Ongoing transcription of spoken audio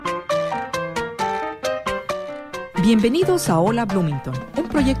Bienvenidos a Hola Bloomington, un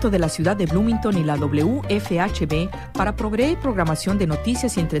proyecto de la ciudad de Bloomington y la WFHB para proveer programación de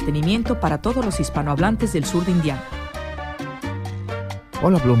noticias y entretenimiento para todos los hispanohablantes del sur de Indiana.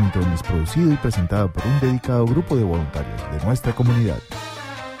 Hola Bloomington es producido y presentado por un dedicado grupo de voluntarios de nuestra comunidad.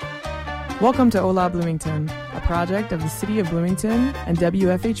 Welcome to Hola Bloomington, a project of the City of Bloomington and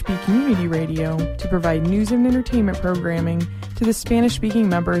WFHB Community Radio to provide news and entertainment programming to the Spanish-speaking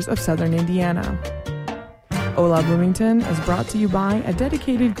members of Southern Indiana. Hola Bloomington is brought to you by a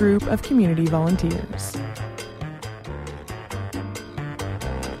dedicated group of community volunteers.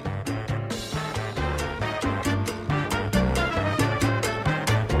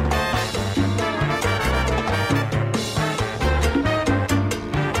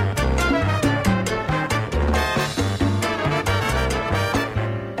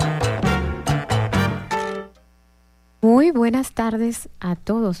 Muy buenas tardes a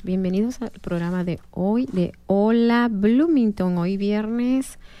todos. Bienvenidos al programa de hoy de Hola Bloomington. Hoy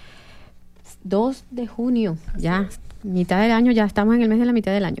viernes 2 de junio. Ya mitad del año, ya estamos en el mes de la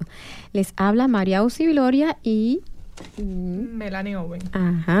mitad del año. Les habla María Auxibiloria y Melanie Owen.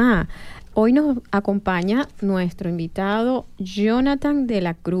 Ajá. Hoy nos acompaña nuestro invitado Jonathan de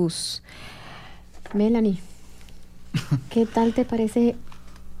la Cruz. Melanie, ¿qué tal te parece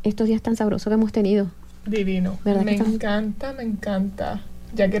estos días tan sabrosos que hemos tenido? Divino, me encanta.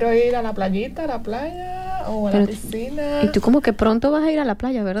 Ya quiero ir a la playita, a la playa o a la piscina. Y tú como que pronto vas a ir a la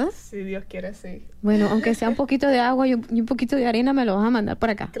playa, ¿verdad? Si Dios quiere, sí. Bueno, aunque sea un poquito de agua y un poquito de arena, me lo vas a mandar por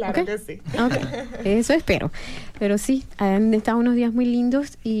acá. Claro, ¿okay? que sí. Okay. Eso espero. Pero sí, han estado unos días muy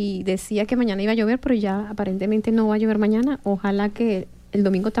lindos y decía que mañana iba a llover, pero ya aparentemente no va a llover mañana. Ojalá que el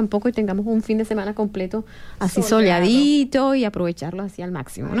domingo tampoco y tengamos un fin de semana completo así soleadito y aprovecharlo así al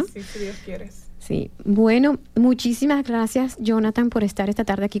máximo, ¿no? Sí, si Dios quiere. Sí, bueno, muchísimas gracias Jonathan por estar esta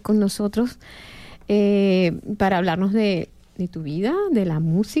tarde aquí con nosotros para hablarnos de tu vida, de la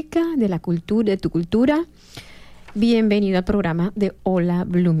música, de la cultura, de tu cultura. Bienvenido al programa de Hola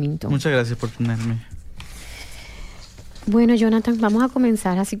Bloomington. Muchas gracias por tenerme. Bueno, Jonathan, vamos a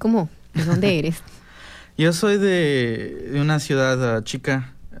comenzar así como, ¿de dónde eres? Yo soy de una ciudad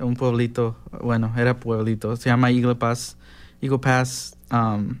chica, un pueblito, bueno, era pueblito, se llama Eagle Pass. Eagle Pass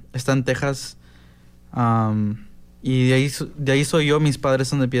está en Texas. Y de ahí soy yo. Mis padres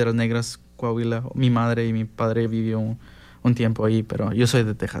son de Piedras Negras, Coahuila. Mi madre y mi padre vivió un tiempo ahí, pero yo soy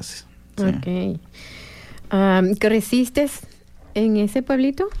de Texas. Sí. Okay. ¿Creciste en ese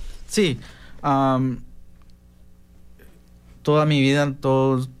pueblito? Sí. Toda mi vida,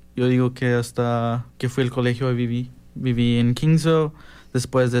 yo digo que hasta que fui al colegio viví en Kingsville.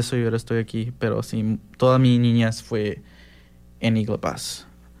 Después de eso yo ahora estoy aquí, pero sí, toda mi niñez fue en Eagle Pass.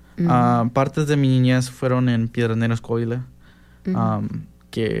 Partes de mi niñez fueron en Piedras Negras, Coahuila,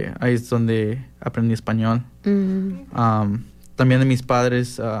 que ahí es donde aprendí español. También de mis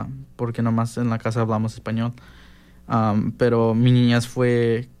padres, porque nomás en la casa hablamos español. Pero mi niñez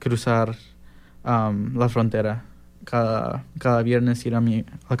fue cruzar la frontera. Cada viernes ir a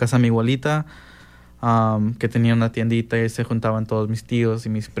la casa de mi abuelita, que tenía una tiendita y se juntaban todos mis tíos y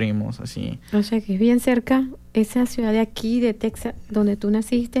mis primos, así. O sea que es bien cerca esa ciudad de aquí, de Texas, donde tú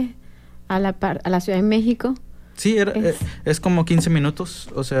naciste, a la Ciudad de México. Sí, es como 15 minutos,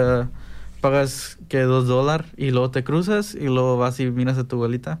 o sea, pagas que $2 y luego te cruzas y luego vas y miras a tu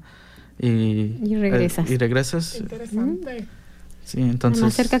abuelita y regresas. Interesante. Sí, entonces...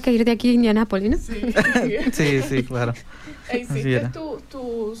 Más cerca que ir de aquí a Indianápolis, ¿no? Sí, claro. ¿Hiciste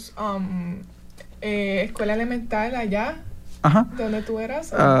tus escuela elemental allá? Ajá. ¿Dónde tú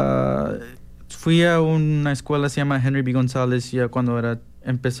eras? Fui a una escuela, se llama Henry B. González, ya cuando era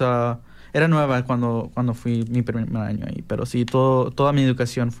nueva cuando fui mi primer año ahí, pero sí, toda mi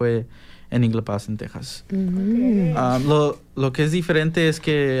educación fue en Eagle Pass, en Texas. Okay. Lo que es diferente es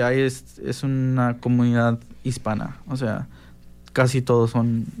que ahí es una comunidad hispana, o sea, casi todos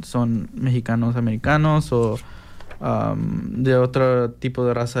son mexicanos, americanos o de otro tipo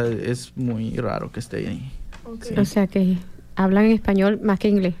de raza. Es muy raro que esté ahí. Okay. Sí. O sea que hablan español más que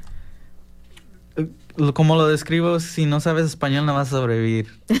inglés. Como lo describo, si no sabes español no vas a sobrevivir.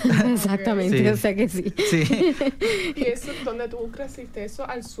 Exactamente, Sí. O sea que sí. Sí. ¿Y eso donde tú creciste? ¿Eso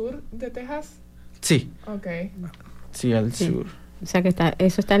al sur de Texas? Sí. Okay. Sí, al Sí. sur. O sea que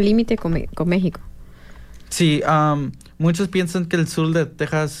eso está al límite con México. Sí, muchos piensan que el sur de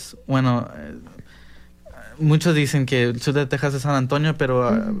Texas, bueno, muchos dicen que el sur de Texas es San Antonio, pero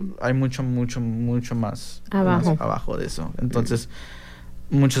hay mucho más abajo de eso. Entonces,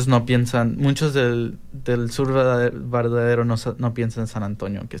 muchos no piensan, muchos del sur verdadero no piensan en San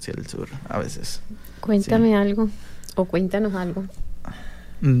Antonio, que es el sur, a veces. Cuéntame algo, o cuéntanos algo.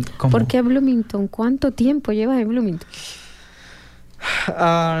 ¿Cómo? ¿Por qué Bloomington? ¿Cuánto tiempo llevas en Bloomington?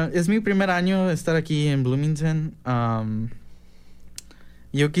 Es mi primer año estar aquí en Bloomington.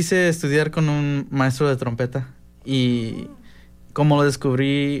 Yo quise estudiar con un maestro de trompeta y como lo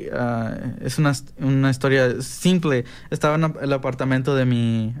descubrí, es una historia simple. Estaba en el apartamento de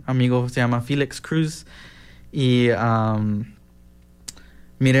mi amigo, se llama Felix Cruz, y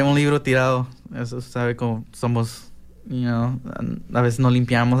miré un libro tirado. Eso sabe cómo somos, a veces no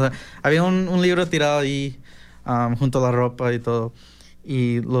limpiamos. Había un libro tirado ahí junto a la ropa y todo.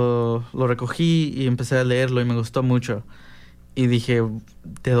 Y lo recogí y empecé a leerlo y me gustó mucho. Y dije,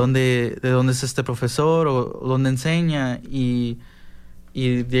 ¿de dónde es este profesor? ¿O dónde enseña? Y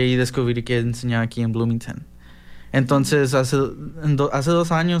de ahí descubrí que enseñaba aquí en Bloomington. Entonces, hace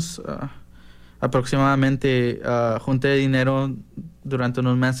 2 años aproximadamente, junté dinero durante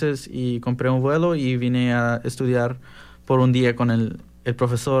unos meses y compré un vuelo y vine a estudiar por un día con el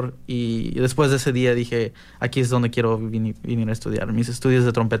profesor. Y después de ese día dije, aquí es donde quiero venir a estudiar mis estudios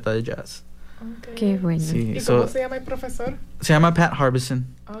de trompeta de jazz. Okay. Qué bueno. Sí, ¿Y cómo se llama el profesor? Se llama Pat Harbison.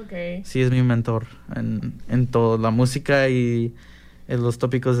 Okay. Sí, es mi mentor en todo, la música y en los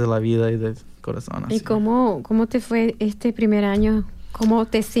tópicos de la vida y del corazón. ¿Y así. cómo te fue este primer año? ¿Cómo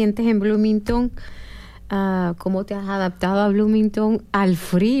te sientes en Bloomington? ¿Cómo te has adaptado a Bloomington al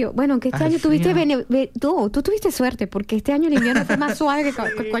frío? Bueno, que este año tuviste tú tuviste suerte, porque este año el invierno fue más suave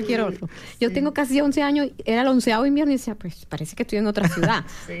que cualquier otro. Yo tengo casi 11 años, era el 11º invierno y decía, pues parece que estoy en otra ciudad.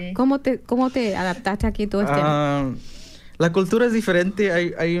 Sí. ¿Cómo te adaptaste aquí todo este año? La cultura es diferente.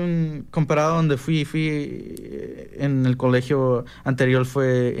 Hay un comparado donde fui en el colegio anterior,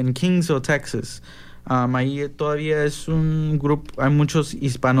 fue en Kingsville, Texas. Ahí todavía es un grupo, hay muchos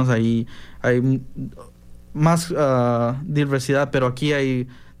hispanos ahí, hay más diversidad, pero aquí hay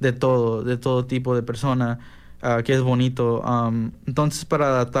de todo tipo de persona, que es bonito. Entonces, para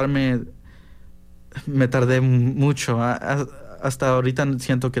adaptarme me tardé mucho. Hasta ahorita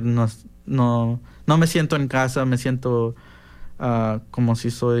siento que no me siento en casa, me siento como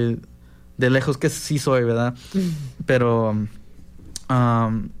si soy de lejos, que sí soy, ¿verdad? Pero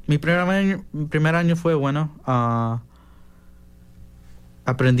mi primer año fue bueno.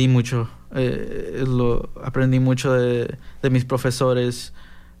 Aprendí mucho. Aprendí mucho de mis profesores.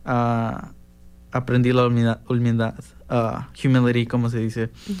 Aprendí la humildad, humility, como se dice.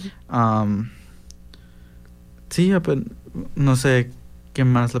 Sí, no sé qué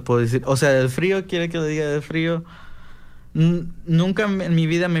más le puedo decir. O sea, el frío, ¿quiere que le diga del frío? Nunca en mi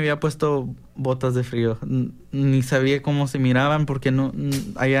vida me había puesto botas de frío. Ni sabía cómo se miraban porque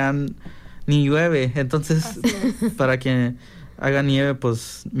allá ni llueve. Entonces, para que haga nieve,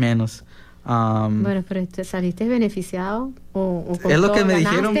 pues menos. Bueno, pero ¿saliste beneficiado o con es lo que me ganaste?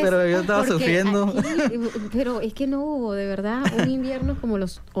 dijeron, pero yo estaba sufriendo. Aquí, pero es que no hubo, de verdad, un invierno como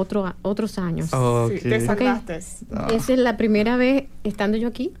los otros años. Okay. Sí, te salvaste. Esa es la primera vez, estando yo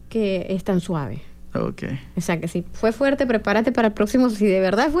aquí, que es tan suave. Okay. O sea que si fue fuerte, prepárate para el próximo. Si de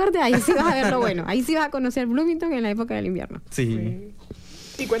verdad es fuerte, ahí sí vas a ver lo bueno. Ahí sí vas a conocer Bloomington en la época del invierno. Sí.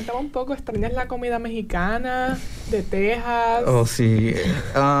 Y cuéntame un poco, ¿extrañas la comida mexicana de Texas? Oh, sí.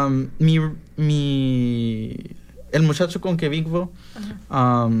 El muchacho con que vivo,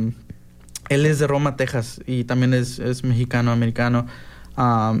 él es de Roma, Texas, y también es mexicano-americano.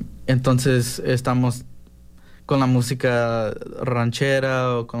 Entonces estamos con la música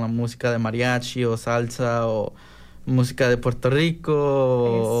ranchera o con la música de mariachi o salsa o música de Puerto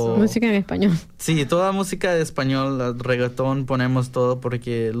Rico. Música en español. Sí, toda música de español, reggaetón, ponemos todo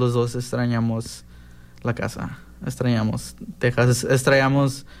porque los dos extrañamos la casa, extrañamos Texas,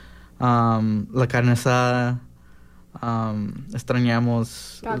 extrañamos la carne asada,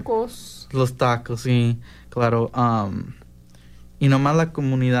 extrañamos tacos. Los tacos, sí, claro. Y nomás la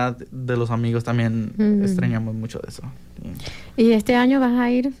comunidad de los amigos también extrañamos mucho de eso. Sí. ¿Y este año vas a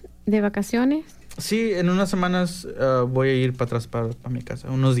ir de vacaciones? Sí, en unas semanas voy a ir para atrás para mi casa,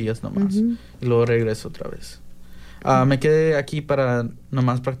 unos días nomás, y luego regreso otra vez. Me quedé aquí para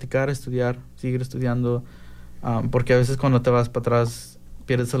nomás practicar, estudiar, seguir estudiando, porque a veces cuando te vas para atrás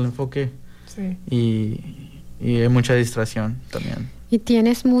pierdes el enfoque. Sí. Y hay mucha distracción también. ¿Y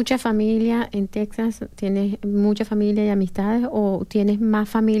tienes mucha familia en Texas? ¿Tienes mucha familia y amistades? ¿O tienes más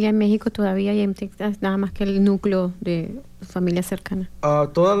familia en México todavía y en Texas nada más que el núcleo de familia cercana?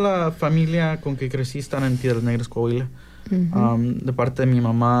 Toda la familia con que crecí están en Piedras Negras, Coahuila. De parte de mi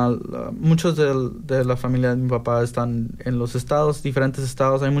mamá, muchos de la familia de mi papá están en los estados, diferentes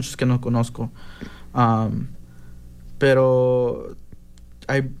estados. Hay muchos que no conozco. Pero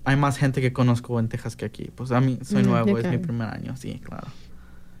hay más gente que conozco en Texas que aquí. Pues a mí soy nuevo, claro. Es mi primer año, sí, claro.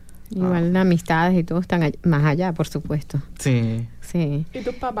 Igual las amistades y todo están más allá, por supuesto. Sí. Sí. ¿Y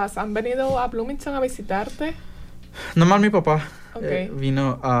tus papás han venido a Bloomington a visitarte? Nomás mi papá Okay.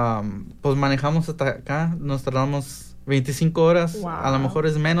 vino, pues manejamos hasta acá, nos tardamos 25 horas, Wow. a lo mejor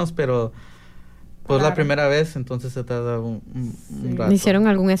es menos, pero pues Claro. la primera vez, entonces se tarda un Sí. rato. Hicieron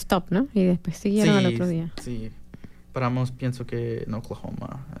algún stop, ¿no? Y después siguieron al otro día. Sí, paramos, pienso que en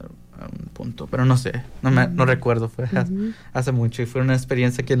Oklahoma a un punto, pero no sé, no recuerdo, fue Ujú. hace mucho y fue una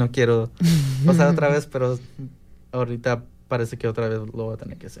experiencia que no quiero pasar otra vez, pero ahorita parece que otra vez lo voy a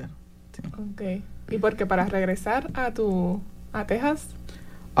tener que hacer. Sí. Ok. ¿Y por qué? ¿Para regresar a Texas?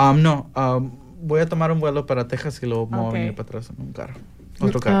 No, voy a tomar un vuelo para Texas y luego me voy a venir Ok. para atrás en un carro.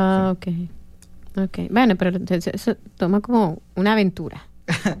 Otro carro. Ah, ok. Bueno, pero eso toma como una aventura.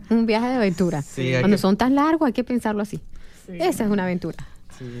 Un viaje de aventura. Sí, hay Cuando que- son tan largos hay que pensarlo así. Sí. Esa es una aventura.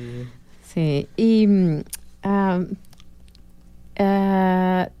 Sí. Sí. Y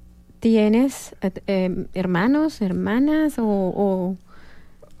 ¿tienes hermanos, hermanas o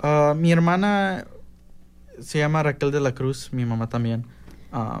Mi hermana se llama Raquel de la Cruz, mi mamá también.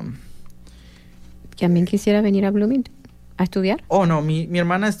 también quisiera venir a Bloomington a estudiar? No, mi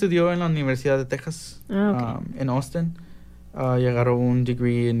hermana estudió en la Universidad de Texas, Ah, ok. en Austin. Y agarró un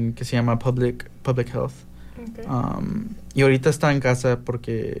degree que se llama Public Health. Ok. Y ahorita está en casa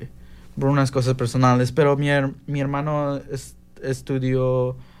porque por unas cosas personales, pero mi hermano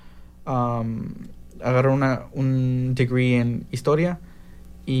estudió, agarró un degree en historia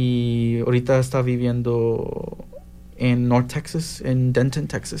y ahorita está viviendo en North Texas, en Denton,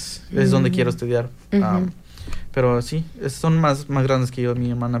 Texas. Es donde quiero estudiar. Ujú. Pero sí, son más grandes que yo.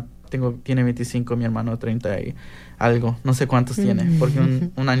 Mi hermana tiene 25, mi hermano 30 y algo. No sé cuántos tiene, porque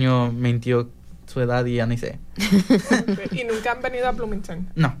un año mintió su edad y ya ni sé. Ok. ¿Y nunca han venido a Bloomington?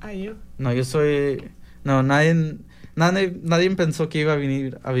 No, Ahí. no, yo soy... No, nadie pensó que iba a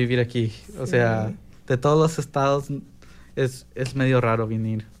venir a vivir aquí. O Sí. sea, de todos los estados es medio raro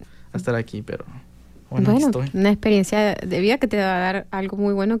venir a estar aquí, pero bueno, aquí estoy. una experiencia de vida que te va a dar algo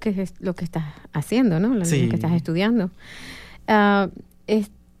muy bueno, que es lo que estás haciendo, ¿no? Lo Sí. que estás estudiando.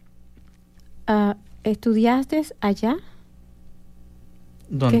 ¿Estudiaste allá?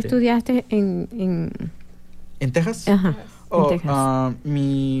 ¿Dónde? ¿Qué estudiaste en ¿En Texas? Ajá, Oh, en Texas?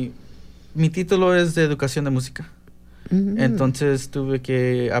 mi título es de educación de música. Entonces tuve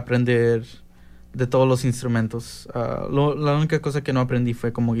que aprender de todos los instrumentos. La única cosa que no aprendí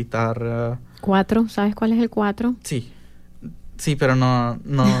fue como guitarra. 4, ¿sabes cuál es el 4? Sí, pero no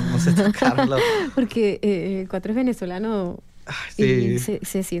sé tocarlo. Porque el 4 es venezolano y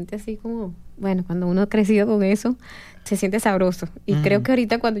se siente así como, bueno, cuando uno ha crecido con eso, se siente sabroso. Y creo que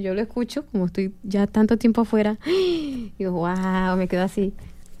ahorita cuando yo lo escucho, como estoy ya tanto tiempo afuera, digo, wow, me quedo así.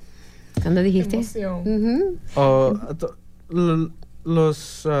 Cuando dijiste... Emoción.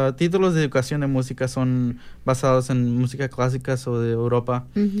 Los títulos de educación de música son basados en música clásica o de Europa.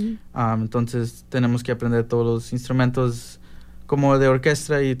 Entonces tenemos que aprender todos los instrumentos como de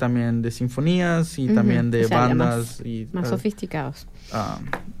orquesta y también de sinfonías y también de O sea, ya bandas. más sofisticados.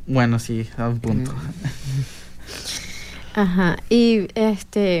 Bueno, sí, a un punto. Ajá. Y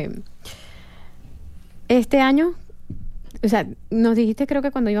este año, o sea, nos dijiste creo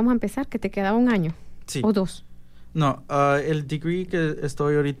que cuando íbamos a empezar que te quedaba un año. Sí. O 2. No, el degree que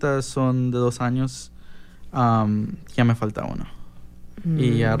estoy ahorita son de 2 años. Ya me falta uno.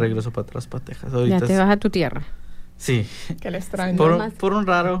 Y ya regreso para atrás, para Texas. Ahorita Ya te vas a tu tierra. Sí. Que le extraño. Por un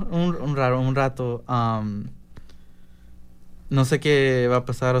rato. No sé qué va a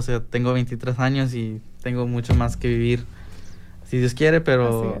pasar. O sea, tengo 23 años y tengo mucho más que vivir. Si Dios quiere,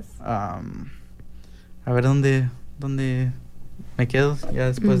 pero... Así es. A ver dónde me quedo ya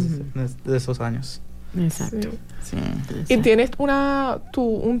después de esos años. Exacto. Sí. Sí. ¿Y tienes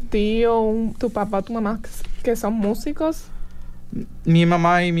un tío, tu papá o tu mamá que son músicos? Mi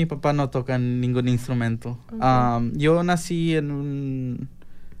mamá y mi papá no tocan ningún instrumento. Yo nací en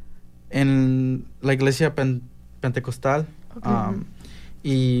la iglesia pentecostal.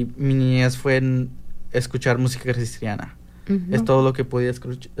 Y mi niñez fue en escuchar música cristiana. Es todo lo que podía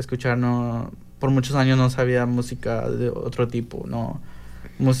escuchar. No, por muchos años no sabía música de otro tipo. No,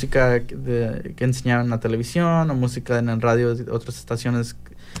 música que enseñaban en la televisión o música en el radio de otras estaciones.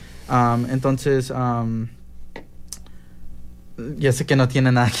 Entonces, ya sé que no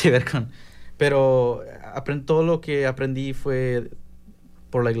tiene nada que ver con... Pero todo lo que aprendí fue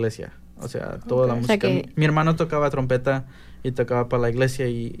por la iglesia. O sea, toda la música. O sea que... Mi hermano tocaba trompeta y tocaba para la iglesia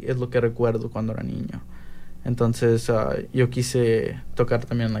y es lo que recuerdo cuando era niño. Entonces, yo quise tocar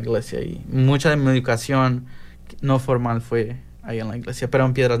también en la iglesia y mucha de mi educación no formal fue ahí en la iglesia, pero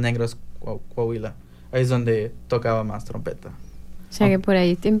en Piedras Negras, Coahuila. Ahí es donde tocaba más trompeta. O sea que por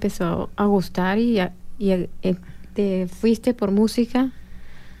ahí te empezó a gustar y te fuiste por música.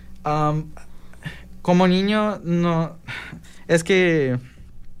 Como niño, no. Es que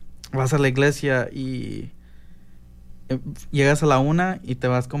vas a la iglesia y llegas a la 1 y te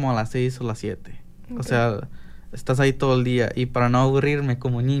vas como a las 6 o las 7. Okay. O sea, estás ahí todo el día. Y para no aburrirme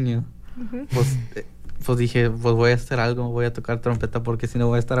como niño, pues dije, pues voy a hacer algo, voy a tocar trompeta porque si no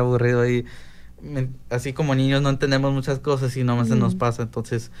voy a estar aburrido ahí. Así como niños no entendemos muchas cosas y nomás se nos pasa.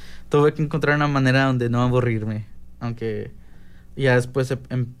 Entonces tuve que encontrar una manera donde no aburrirme. Aunque ya después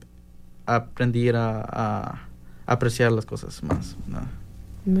aprendí a apreciar las cosas más. ¿No?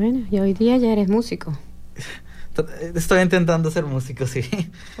 Bueno, y hoy día ya eres músico. Estoy intentando ser músico, sí.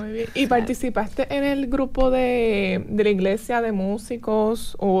 Muy bien. ¿Y participaste en el grupo de la iglesia de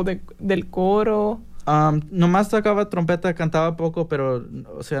músicos o del coro? Nomás tocaba trompeta, cantaba poco, pero,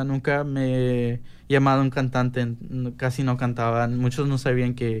 o sea, nunca me he llamado un cantante, casi no cantaba. Muchos no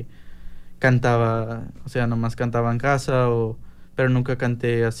sabían que cantaba, o sea, nomás cantaba en casa, pero nunca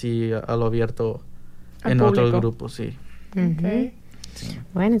canté así a lo abierto en otros grupos, sí. Okay. Sí.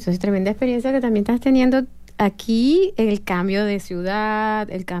 Bueno, entonces tremenda experiencia que también estás teniendo aquí, el cambio de ciudad,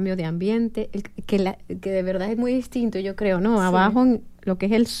 el cambio de ambiente, que de verdad es muy distinto, yo creo, ¿no? Sí. Abajo, en lo que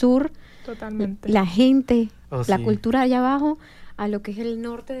es el sur, totalmente, la gente, la sí, cultura allá abajo, a lo que es el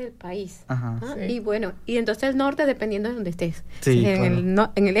norte del país. Ajá. ¿Ah? Sí. Y bueno, y entonces el norte dependiendo de donde estés. Sí, si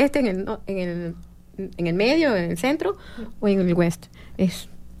claro. en el este, en el medio, en el centro o en el west. Es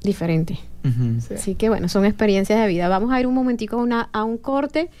diferente. Uh-huh. Sí. Así que bueno, son experiencias de vida. Vamos a ir un momentico a un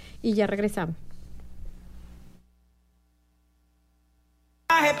corte y ya regresamos.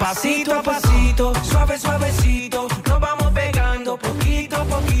 Pasito a pasito, suave suavecito, nos vamos pegando poquito a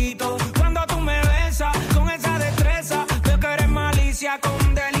poquito. Cuando tú me besas con esa destreza, veo que eres malicia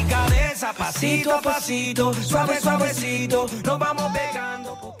con delicadeza. Pasito a pasito, suave suavecito, nos vamos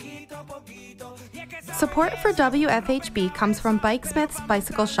pegando poquito a poquito. Support for WFHB comes from Bikesmith's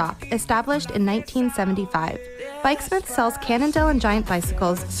Bicycle Shop, established in 1975. Bikesmith sells Cannondale and Giant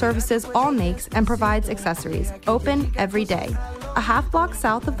bicycles, services all makes, and provides accessories, open every day. A half block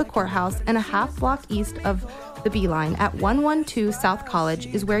south of the courthouse and a half block east of the Beeline at 112 South College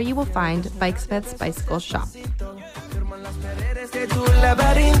is where you will find Bikesmith's Bicycle Shop.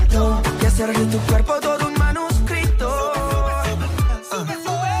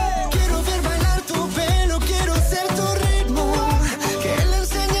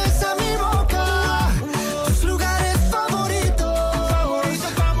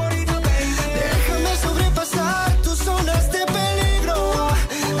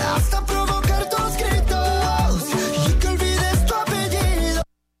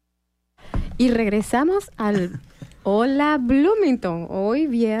 Y regresamos al Hola Bloomington. Hoy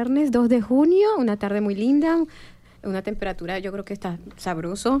viernes 2 de junio, una tarde muy linda, una temperatura yo creo que está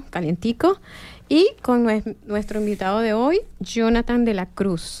sabroso, calientico. Y con nuestro invitado de hoy, Jonathan de la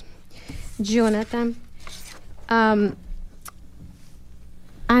Cruz. Jonathan,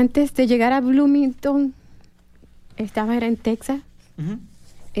 antes de llegar a Bloomington, ¿era en Texas? Uh-huh.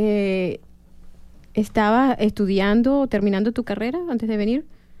 ¿Estabas estudiando, terminando tu carrera antes de venir?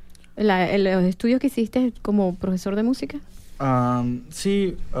 ¿Los estudios que hiciste como profesor de música?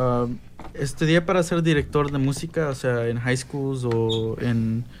 Sí, estudié para ser director de música, o sea, en high schools o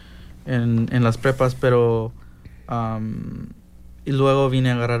en las prepas, pero y luego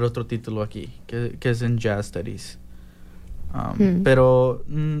vine a agarrar otro título aquí, que es en Jazz Studies. Pero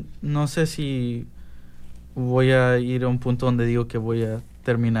no sé si voy a ir a un punto donde digo que voy a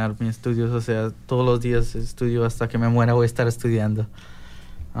terminar mis estudios, o sea, todos los días estudio hasta que me muera, voy a estar estudiando.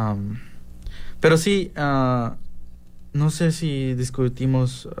 Pero sí, no sé si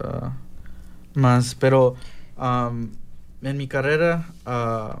discutimos más, pero en mi carrera,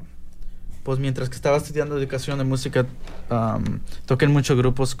 pues mientras que estaba estudiando educación de música, toqué en muchos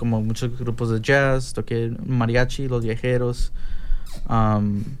grupos de jazz, toqué mariachi, Los Viajeros,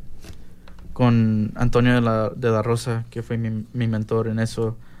 con Antonio de la Rosa, que fue mi mentor en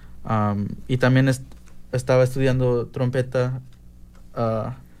eso, y también estaba estudiando trompeta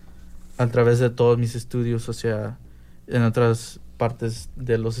a través de todos mis estudios, o sea, en otras partes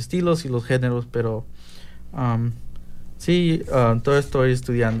de los estilos y los géneros, pero sí, todo estoy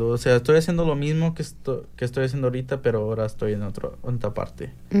estudiando, o sea, estoy haciendo lo mismo que estoy haciendo ahorita, pero ahora estoy en otra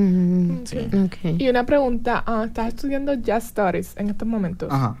parte. Mm-hmm. Sí. Okay. Y una pregunta, ¿estás estudiando Jazz Studies en estos momentos?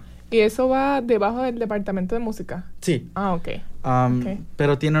 Ajá. ¿Y eso va debajo del departamento de música? Sí. Okay.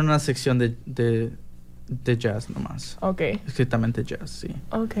 Pero tiene una sección de jazz nomás. Okay. Estrictamente jazz, sí.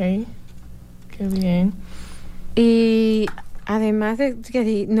 Okay. Qué bien. Y además de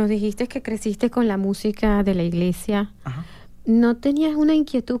que nos dijiste que creciste con la música de la iglesia, Ajá. ¿No tenías una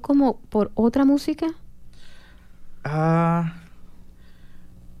inquietud como por otra música?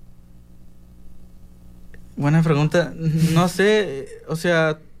 Buena pregunta. No sé, o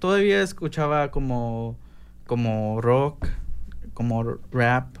sea, todavía escuchaba como rock, como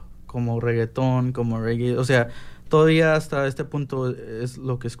rap, como reggaetón, como reggae. O sea, todavía hasta este punto es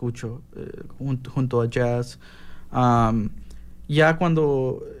lo que escucho junto a jazz. Ya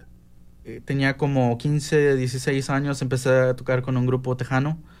cuando tenía como 15, 16 años empecé a tocar con un grupo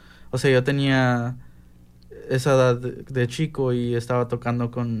tejano. O sea, yo tenía esa edad de chico y estaba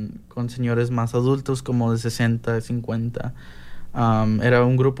tocando con señores más adultos como de 60, 50. Era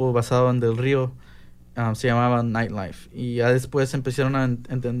un grupo basado en Del Río. Se llamaba Nightlife. Y ya después empezaron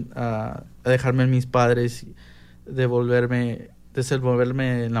a dejarme mis padres desenvolverme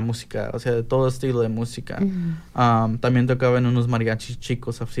en la música, o sea, de todo estilo de música. También tocaba en unos mariachis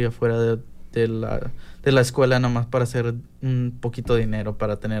chicos así afuera de la escuela, nomás para hacer un poquito de dinero,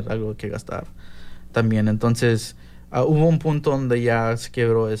 para tener algo que gastar también. Entonces hubo un punto donde ya se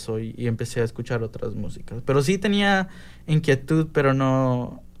quebró eso y empecé a escuchar otras músicas. Pero sí tenía inquietud, pero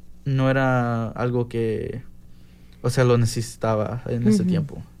no era algo que, o sea, lo necesitaba en ese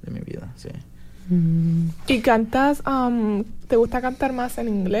tiempo de mi vida, sí. ¿Y cantas, te gusta cantar más en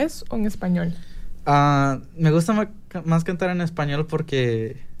inglés o en español? Me gusta más cantar en español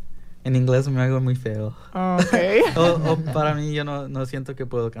porque en inglés me hago muy feo. Okay. o para mí, yo no siento que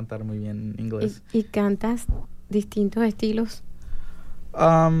puedo cantar muy bien en inglés. ¿Y cantas distintos estilos?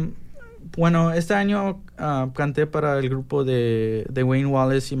 Bueno, este año canté para el grupo de Wayne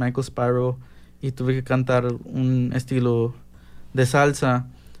Wallace y Michael Sparrow y tuve que cantar un estilo de salsa.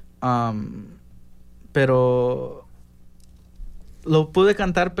 Pero lo pude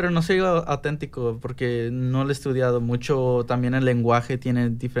cantar, pero no soy auténtico porque no lo he estudiado mucho. También el lenguaje tiene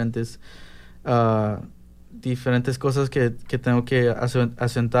diferentes cosas que tengo que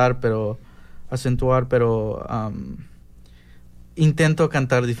acentuar, pero intento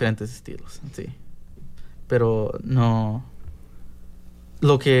cantar diferentes estilos, sí. Pero no,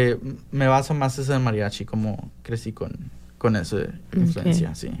 lo que me baso más es el mariachi, como crecí con esa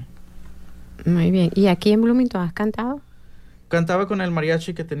influencia, sí. Muy bien. ¿Y aquí en Bloomington has cantado? Cantaba con el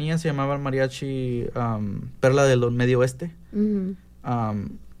mariachi que tenía, se llamaba el mariachi Perla del Medio Oeste.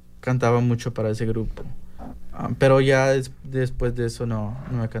 Cantaba mucho para ese grupo. Pero ya después de eso no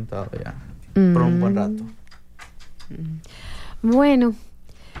he cantado ya por un buen rato. Bueno,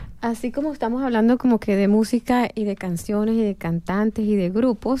 así como estamos hablando como que de música y de canciones y de cantantes y de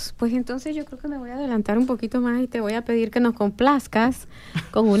grupos, pues entonces yo creo que me voy a adelantar un poquito más y te voy a pedir que nos complazcas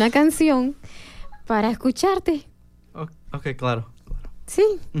con una canción para escucharte. Ok, claro. Sí.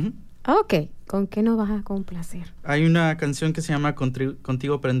 Ok, ¿con qué nos vas a complacer? Hay una canción que se llama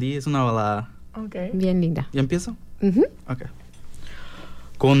Contigo Aprendí, es una balada. Okay. Bien linda. ¿Y empiezo? Ok.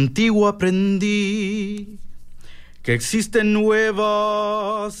 Contigo aprendí que existen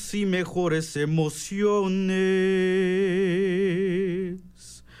nuevas y mejores emociones.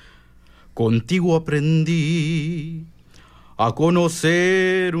 Contigo aprendí a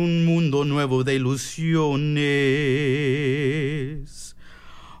conocer un mundo nuevo de ilusiones.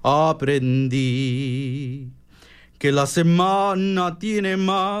 Aprendí que la semana tiene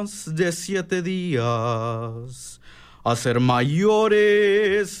más de 7 días. Hacer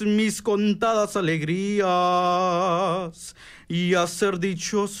mayores mis contadas alegrías y a ser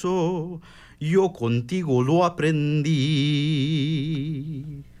dichoso yo contigo lo aprendí.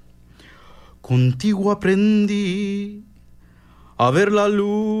 Contigo aprendí a ver la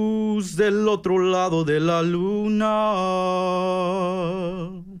luz del otro lado de la luna.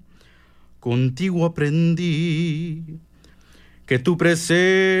 Contigo aprendí que tu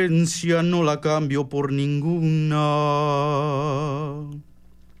presencia no la cambio por ninguna.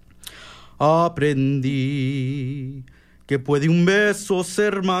 Aprendí que puede un beso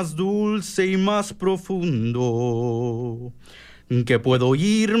ser más dulce y más profundo, que puedo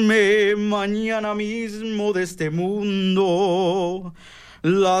irme mañana mismo de este mundo.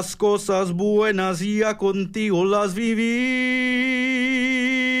 Las cosas buenas ya contigo las viví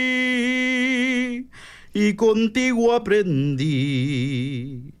y contigo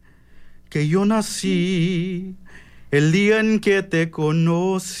aprendí que yo nací el día en que te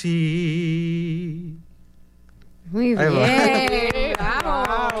conocí. Muy bien.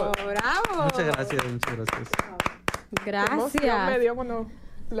 ¡Bravo! ¡Bravo! Muchas gracias. Gracias. Qué emoción me dio cuando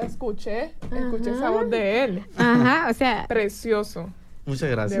la escuché esa voz de él. Ajá, o sea. Precioso. Muchas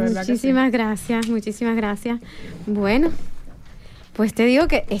gracias. Muchísimas gracias. Bueno, pues te digo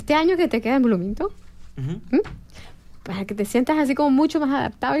que este año que te queda en Bloomington, para que te sientas así como mucho más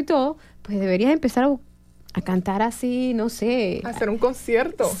adaptado y todo, pues deberías empezar a cantar así, no sé. Hacer un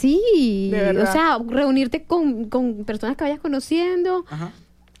concierto. Sí, de verdad. O sea, reunirte con personas que vayas conociendo. Ajá.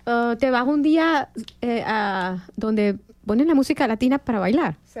 Te vas un día a donde ponen la música latina para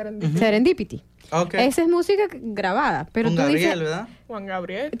bailar. Serendipity. Okay. Esa es música grabada, pero Con tú Gabriel, dices, ¿verdad? Juan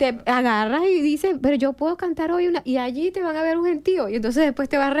Gabriel. te agarras y dices, pero yo puedo cantar hoy y allí te van a ver un gentío, y entonces después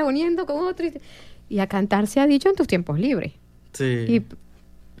te vas reuniendo con otro y a cantar se ha dicho en tus tiempos libres. Sí.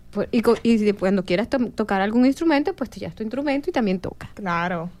 Y cuando quieras tocar algún instrumento, pues te llevas tu instrumento y también tocas.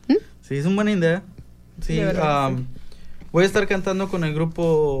 Claro. Sí, es una buena idea. Sí, De verdad, sí. Voy a estar cantando con el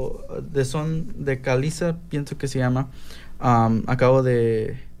grupo de son de Caliza, pienso que se llama. Acabo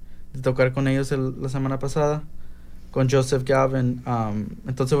de tocar con ellos la semana pasada, con Joseph Gavin.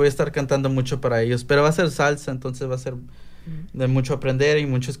 Entonces voy a estar cantando mucho para ellos. Pero va a ser salsa, entonces va a ser de mucho aprender y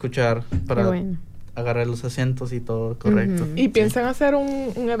mucho escuchar para agarrar los acentos y todo correcto. ¿Y piensan hacer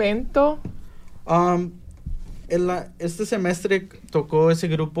un evento? Este semestre tocó ese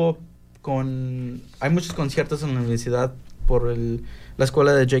grupo hay muchos conciertos en la universidad por la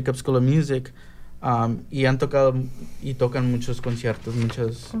escuela de Jacob School of Music. Y han tocado y tocan muchos conciertos,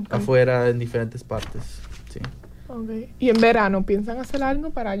 afuera en diferentes partes. Sí. Okay. ¿Y en verano piensan hacer algo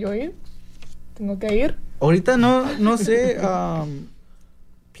para yo ir? ¿Tengo que ir? Ahorita no sé.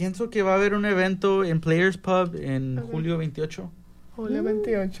 Pienso que va a haber un evento en Players Pub en julio 28. Julio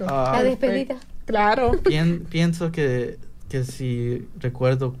 28. La despedida. Claro. Pienso que si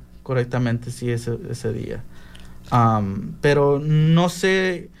recuerdo correctamente, sí, ese día. Pero no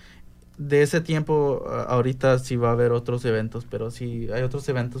sé de ese tiempo ahorita si va a haber otros eventos, pero si hay otros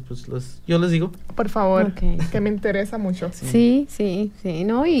eventos, pues yo les digo. Por favor, Okay. que me interesa mucho. Sí,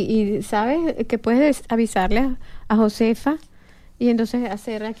 ¿no? Y sabes que puedes avisarle a Josefa y entonces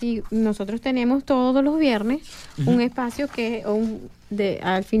hacer aquí, nosotros tenemos todos los viernes un espacio que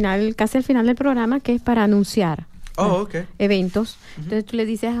al final, casi al final del programa, que es para anunciar eventos. Entonces tú le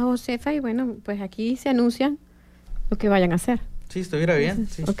dices a Josefa y bueno, pues aquí se anuncian lo que vayan a hacer. Sí, estuviera bien.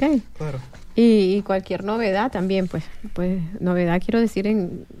 Sí. Ok. Claro. Y cualquier novedad también, pues novedad quiero decir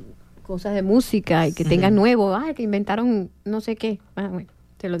en cosas de música y que tengan nuevo, que inventaron no sé qué. Bueno,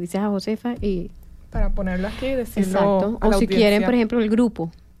 te lo dices a Josefa y... Para ponerlo aquí y decirlo. Exacto. A O la si audiencia. quieren, por ejemplo, el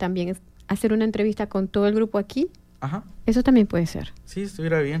grupo, también hacer una entrevista con todo el grupo aquí. Ajá. Eso también puede ser. Sí,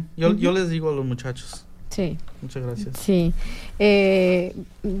 estuviera bien. Yo les digo a los muchachos. Sí. Muchas gracias. Sí.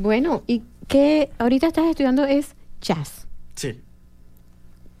 Bueno, y que ahorita estás estudiando es jazz. Sí.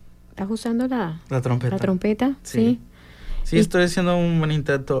 ¿Estás usando la trompeta? La trompeta, sí. Sí, estoy haciendo un buen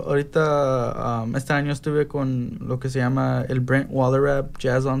intento. Ahorita, este año estuve con lo que se llama el Brent Wallerab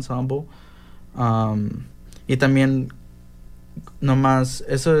Jazz Ensemble. Y también,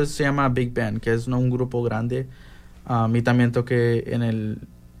 eso se llama Big Band, que es un grupo grande. Y también toqué en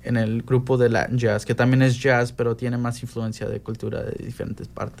el grupo de Latin Jazz, que también es jazz, pero tiene más influencia de cultura de diferentes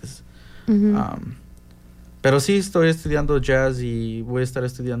partes. Pero sí, estoy estudiando jazz y voy a estar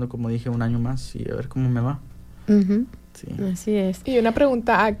estudiando, como dije, un año más y a ver cómo me va. Sí. Así es. Y una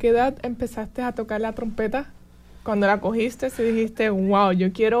pregunta, ¿a qué edad empezaste a tocar la trompeta? Cuando la cogiste, si dijiste, wow,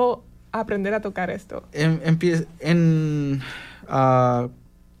 yo quiero aprender a tocar esto. En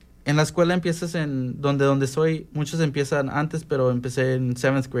la escuela empiezas donde soy, muchos empiezan antes, pero empecé en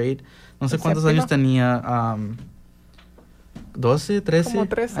 7th grade. No sé cuántos años tenía, 12, 13. Como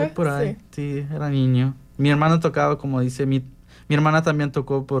 13, por ahí. Sí, era niño. Mi hermana tocaba, como dice, mi hermana también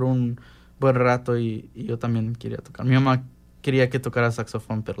tocó por un buen rato y yo también quería tocar. Mi mamá quería que tocara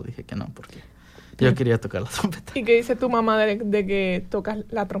saxofón, pero dije que no, porque yo quería tocar la trompeta. ¿Y qué dice tu mamá de que tocas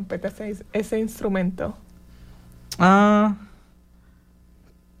la trompeta, ese instrumento?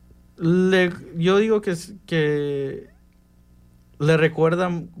 Yo digo que le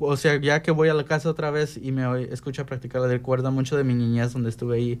recuerda, o sea, ya que voy a la casa otra vez y me escucha practicar, le recuerda mucho de mi niñez donde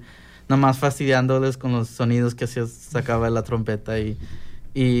estuve ahí, nomás fastidiándoles con los sonidos que sacaba la trompeta y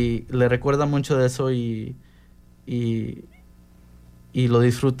le recuerda mucho de eso y lo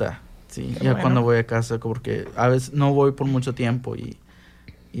disfruta, sí, ya bueno. Cuando voy a casa, porque a veces no voy por mucho tiempo y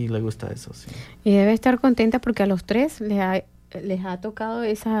le gusta eso, sí. Y debe estar contenta porque a los tres les ha tocado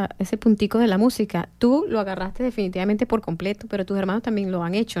ese puntico de la música. Tú lo agarraste definitivamente por completo, pero tus hermanos también lo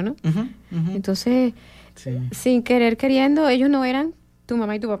han hecho, ¿no? Entonces, sin querer queriendo, ellos no eran tu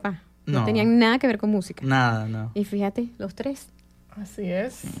mamá y tu papá. No tenían nada que ver con música. Nada, no. Y fíjate, los tres. Así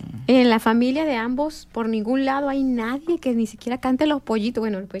es. Sí. En la familia de ambos, por ningún lado hay nadie que ni siquiera cante Los Pollitos.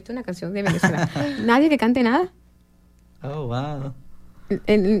 Bueno, Los Pollitos es una canción de Venezuela. Nadie que cante nada. Oh, wow.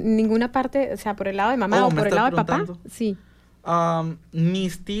 En ninguna parte, o sea, por el lado de mamá o por el lado de papá. Sí.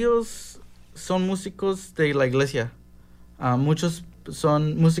 Mis tíos son músicos de la iglesia. Muchos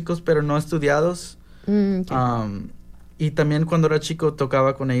son músicos, pero no estudiados. Okay. Y también cuando era chico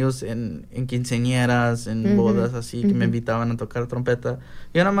tocaba con ellos en quinceañeras, en bodas así, que me invitaban a tocar trompeta.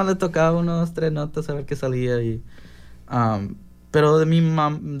 Yo nada más le tocaba 1, 2, 3 notas a ver qué salía. Pero de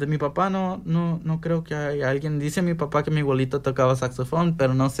mi papá no creo que haya alguien. Dice mi papá que mi abuelito tocaba saxofón,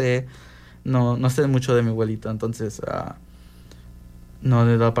 pero no sé mucho de mi abuelito. Entonces, no,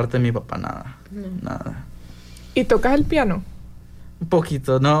 de la parte de mi papá nada. ¿Y tocas el piano? Un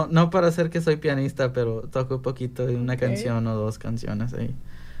poquito, no para hacer que soy pianista, pero toco un poquito de una canción o 2 canciones ahí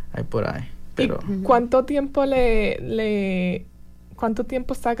por ahí. Pero ¿Y cuánto tiempo cuánto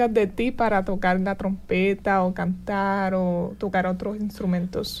tiempo sacas de ti para tocar la trompeta o cantar o tocar otros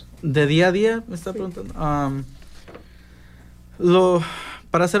instrumentos? de día a día me está preguntando.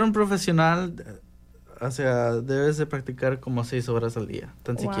 Para ser un profesional, o sea, debes de practicar como 6 horas al día,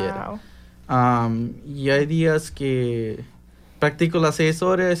 tan siquiera. Y hay días que practico las 6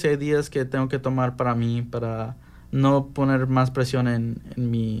 horas y hay días que tengo que tomar para mí, para no poner más presión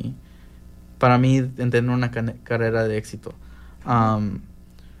para mí en tener una carrera de éxito.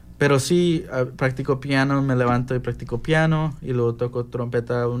 Pero sí, practico piano, me levanto y practico piano y luego toco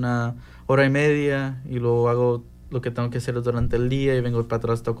trompeta 1 hora y media y luego hago lo que tengo que hacer durante el día y vengo para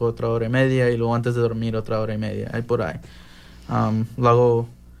atrás, toco otra 1 hora y media y luego antes de dormir otra 1 hora y media, ahí por ahí. Lo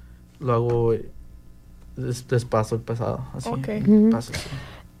hago despacio el pasado, así. Okay. Paso, sí.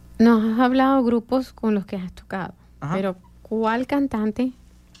 Nos has hablado grupos con los que has tocado, Ajá. pero ¿cuál cantante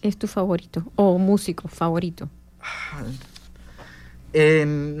es tu favorito o músico favorito?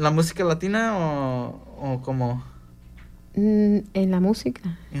 ¿En la música latina o cómo? En la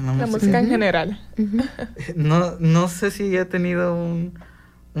música. En La música en general. No sé si he tenido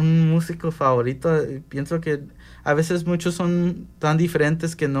un músico favorito. Pienso que a veces muchos son tan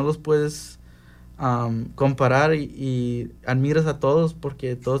diferentes que no los puedes comparar y admiras a todos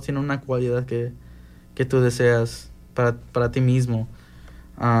porque todos tienen una cualidad que tú deseas para ti mismo.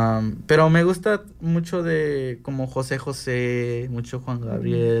 Pero me gusta mucho de como José José, mucho Juan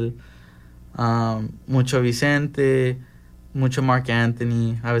Gabriel, mucho Vicente, mucho Marc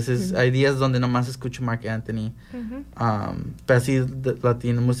Anthony. A veces hay días donde nomás escucho Marc Anthony. Pero así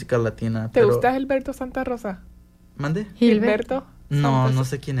música latina. ¿Te gusta Gilberto Santa Rosa? ¿Mande? Gilberto. No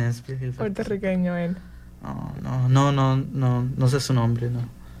sé quién es. Puertorriqueño él. No sé su nombre, no.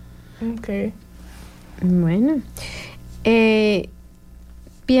 Okay. Bueno.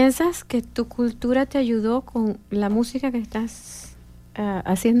 ¿Piensas que tu cultura te ayudó con la música que estás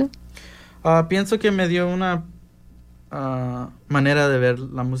haciendo? Pienso que me dio una manera de ver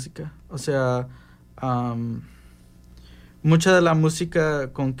la música. O sea, mucha de la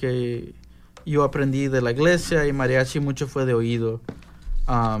música con que yo aprendí de la iglesia y mariachi, mucho fue de oído.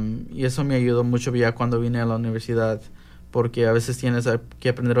 Y eso me ayudó mucho ya cuando vine a la universidad, porque a veces tienes que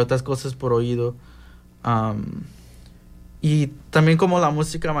aprender otras cosas por oído. Y también como la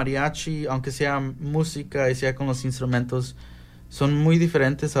música mariachi, aunque sea música y sea con los instrumentos, son muy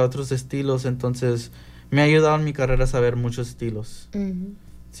diferentes a otros estilos, entonces me ha ayudado en mi carrera a saber muchos estilos.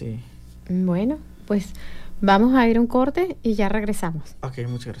 Sí. Bueno, pues vamos a ir a un corte y ya regresamos. Ok,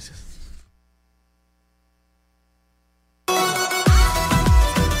 muchas gracias.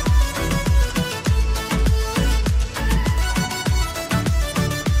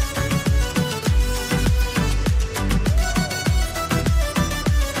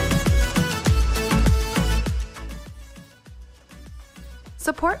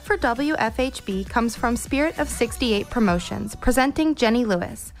 Support for WFHB comes from Spirit of 68 Promotions, presenting Jenny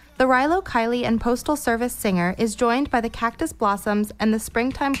Lewis. The Rilo Kiley and Postal Service singer is joined by the Cactus Blossoms and the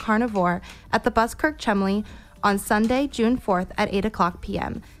Springtime Carnivore at the Buskirk Chumley on Sunday, June 4th at 8 o'clock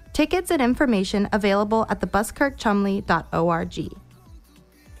p.m. Tickets and information available at thebuskirkchumley.org.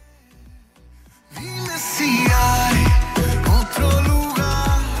 Dime si hay otro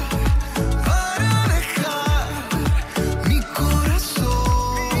lugar para dejar mi corazón.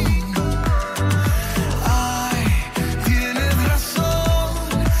 Ay, tienes razón,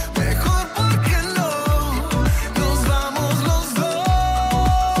 mejor porque no nos vamos los dos.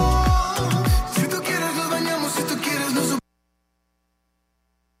 Si tú quieres nos bañamos, si tú quieres nos...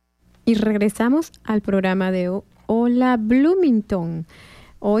 Y regresamos al programa de Hola Bloomington.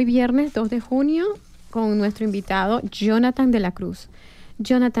 Hoy viernes 2 de junio con nuestro invitado Jonathan de la Cruz.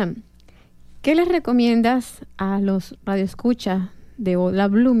 Jonathan, ¿qué les recomiendas a los radioescuchas de Hola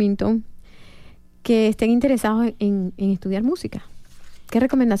Bloomington que estén interesados en estudiar música? ¿Qué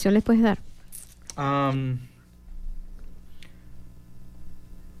recomendación les puedes dar?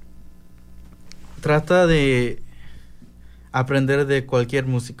 Trata de aprender de cualquier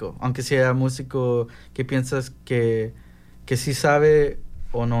músico, aunque sea músico que piensas que sí sabe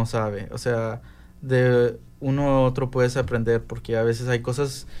o no sabe. O sea, de uno u otro puedes aprender, porque a veces hay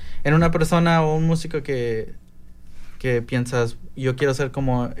cosas en una persona o un músico que piensas, yo quiero ser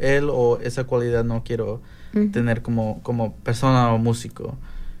como él, o esa cualidad no quiero tener como persona o músico.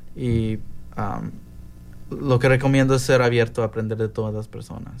 Y lo que recomiendo es ser abierto a aprender de todas las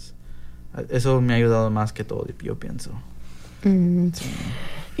personas. Eso me ha ayudado más que todo, yo pienso. Sí.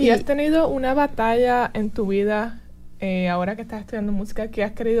 ¿Y has tenido una batalla en tu vida, ahora que estás estudiando música, que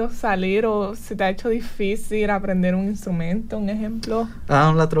has querido salir o se te ha hecho difícil aprender un instrumento, un ejemplo?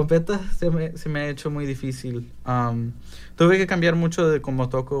 La trompeta se me ha hecho muy difícil. Tuve que cambiar mucho de cómo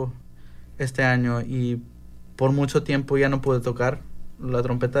toco este año, y por mucho tiempo ya no pude tocar la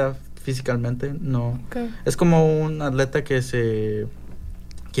trompeta físicamente. No. Okay. Es como un atleta que se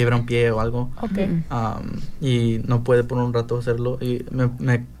quiebra un pie o algo. Okay. Y no puede por un rato hacerlo, y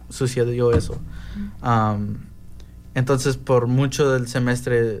me sucedió eso. Entonces por mucho del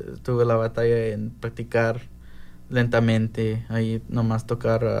semestre tuve la batalla en practicar lentamente, ahí nomás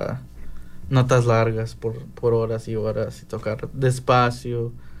tocar notas largas por horas y horas, y tocar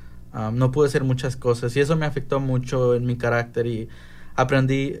despacio. No pude hacer muchas cosas, y eso me afectó mucho en mi carácter, y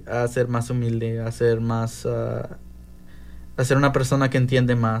aprendí a ser más humilde, a ser más a ser una persona que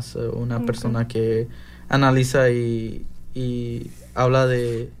entiende más, una persona que analiza y habla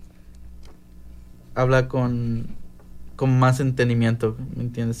con más entendimiento, ¿me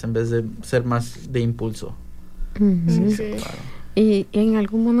entiendes? En vez de ser más de impulso. Sí. Claro. ¿Y en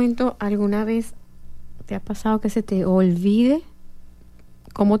algún momento, alguna vez, te ha pasado que se te olvide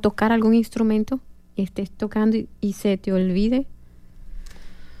cómo tocar algún instrumento, y estés tocando y se te olvide?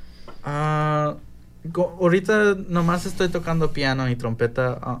 Ahorita nomás estoy tocando piano y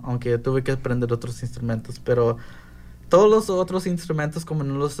trompeta, aunque tuve que aprender otros instrumentos, pero todos los otros instrumentos, como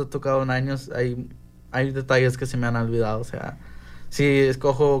no los he tocado en años, hay detalles que se me han olvidado. O sea, si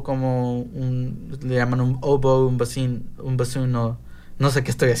escojo como le llaman un oboe, un bassoon, no sé qué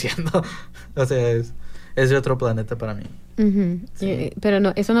estoy haciendo. O sea, es de otro planeta para mí. Sí. Pero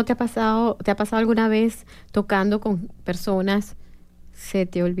no, ¿eso no te ha pasado? ¿Te ha pasado alguna vez tocando con personas, se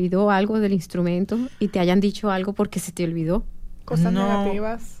te olvidó algo del instrumento y te hayan dicho algo porque se te olvidó? Cosas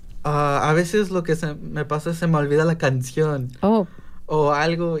negativas. A veces lo que me pasa es se me olvida la canción. Oh. O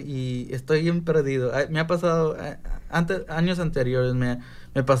algo, y estoy bien perdido. Me ha pasado años anteriores,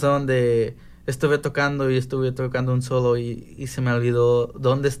 me pasó donde estuve tocando un solo, y se me olvidó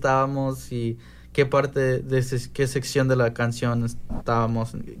dónde estábamos y qué parte qué sección de la canción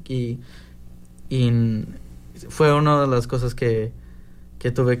estábamos, y fue una de las cosas que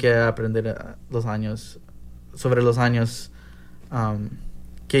tuve que aprender sobre los años,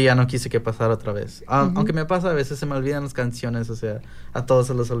 que ya no quise que pasara otra vez. Aunque me pasa, a veces se me olvidan las canciones, o sea, a todos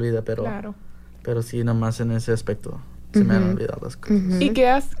se les olvida, pero claro. Pero sí, nomás en ese aspecto se me han olvidado las cosas. ¿Y qué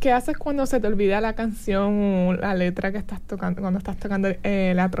haces cuando se te olvida la canción o la letra que estás tocando, cuando estás tocando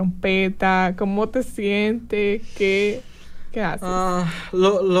la trompeta? ¿Cómo te sientes? ¿Qué haces?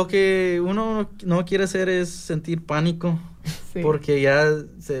 Lo que uno no quiere hacer es sentir pánico, sí. Porque ya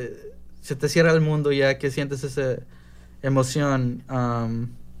se te cierra el mundo, ya que sientes esa emoción.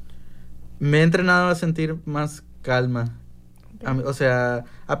 Me he entrenado a sentir más calma. O sea,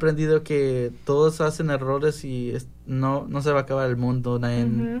 he aprendido que todos hacen errores, y no se va a acabar el mundo,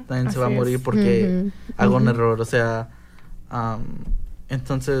 nadie se va a morir porque hago un error. O sea,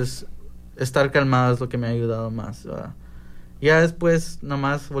 entonces estar calmado es lo que me ha ayudado más. Ya después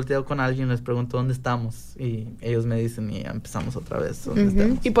nomás volteo con alguien, les pregunto dónde estamos, y ellos me dicen, y ya empezamos otra vez.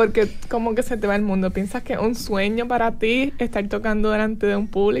 ¿Y por qué como que se te va el mundo? ¿Piensas que es un sueño para ti estar tocando delante de un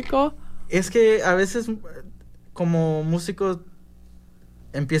público? Es que a veces como músico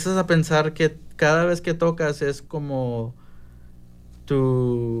empiezas a pensar que cada vez que tocas es como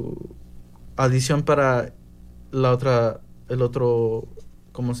tu audición para el otro,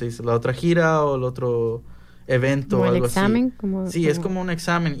 ¿cómo se dice? La otra gira o el otro evento o algo así. ¿Como el examen? Sí, es como un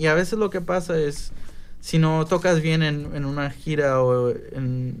examen. Y a veces lo que pasa es, si no tocas bien en una gira o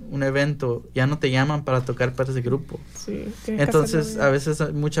en un evento, ya no te llaman para tocar para ese grupo. Sí, entonces a veces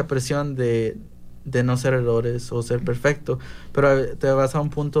hay mucha presión de no hacer errores o ser perfecto, pero te vas a un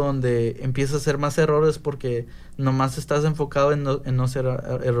punto donde empiezas a hacer más errores porque nomás estás enfocado en no hacer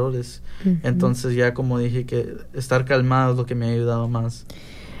errores. Entonces ya, como dije, que estar calmado es lo que me ha ayudado más.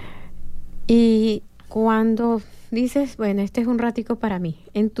 Y cuando dices, bueno, este es un ratico para mí,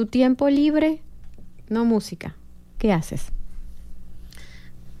 en tu tiempo libre, no música, ¿qué haces?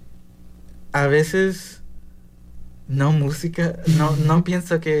 A veces no música, no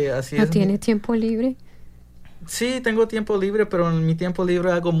pienso que así es. ¿No tienes tiempo libre? Sí, tengo tiempo libre, pero en mi tiempo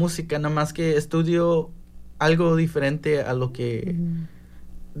libre hago música, nada más que estudio algo diferente a lo que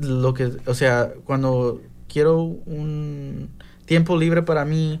o sea, cuando quiero un tiempo libre para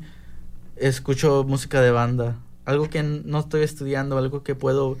mí, escucho música de banda. Algo que no estoy estudiando, algo que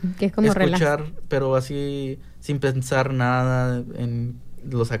puedo que es como escuchar, relax. pero así sin pensar nada en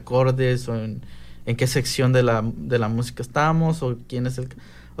los acordes o en qué sección de la música estamos o quién es el...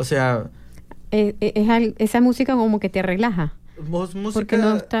 O sea... esa música como que te relaja. Música... Porque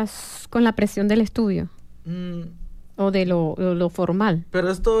no estás con la presión del estudio. O de lo formal. Pero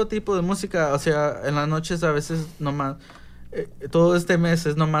es todo tipo de música. O sea, en las noches a veces nomás... todo este mes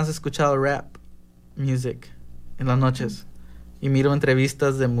es nomás escuchado rap music en las noches. Y miro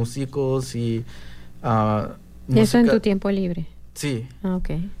entrevistas de músicos y... ¿Y eso en tu tiempo libre? Sí. Ah, ok.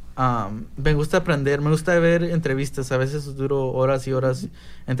 Me gusta aprender, me gusta ver entrevistas. A veces duro horas y horas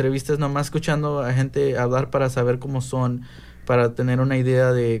entrevistas nomás escuchando a gente hablar para saber cómo son, para tener una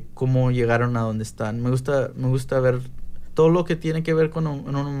idea de cómo llegaron a donde están. Me gusta ver todo lo que tiene que ver con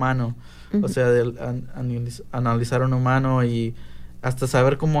un humano. O sea, analizar un humano y hasta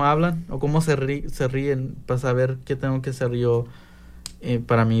saber cómo hablan o cómo se ríen, para saber qué tengo que hacer yo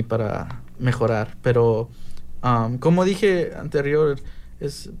para mí, para mejorar. Pero como dije anterior,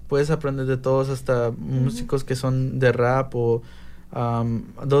 puedes aprender de todos, hasta músicos que son de rap o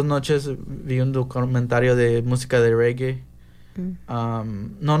 2 noches vi un documentario de música de reggae.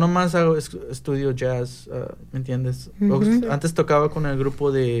 No nomás estudio jazz, ¿me entiendes? Antes tocaba con el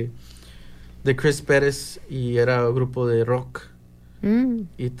grupo de Chris Pérez y era un grupo de rock.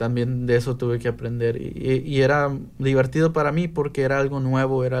 Y también de eso tuve que aprender y era divertido para mí porque era algo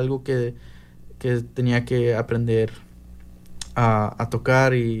nuevo, era algo que tenía que aprender a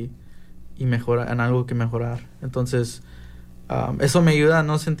tocar y mejorar, en algo que mejorar. Entonces eso me ayuda a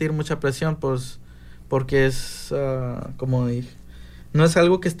no sentir mucha presión, pues, porque es como dije, no es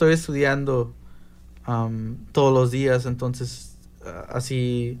algo que estoy estudiando todos los días. Entonces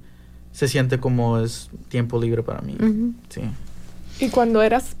así se siente como es tiempo libre para mí. Sí. Y cuando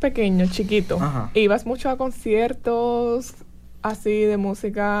eras pequeño, chiquito, Ajá. ¿ibas mucho a conciertos así de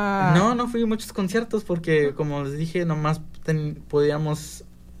música? No fui a muchos conciertos porque, como les dije, nomás podíamos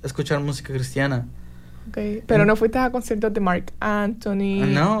escuchar música cristiana. Okay. Pero no fuiste a conciertos de Mark Anthony.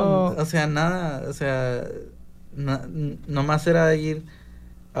 No, o sea, nada, o sea, nomás era ir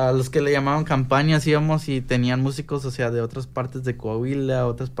a los que le llamaban campañas, íbamos y tenían músicos, o sea, de otras partes de Coahuila,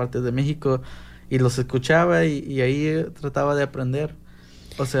 otras partes de México, y los escuchaba y ahí trataba de aprender.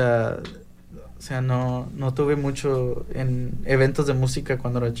 O sea, no tuve mucho en eventos de música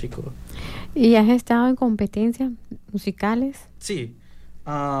cuando era chico. ¿Y has estado en competencias musicales? Sí.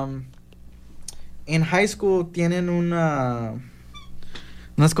 En high school tienen unas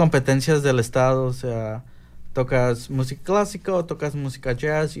competencias del estado, o sea, tocas música clásica o tocas música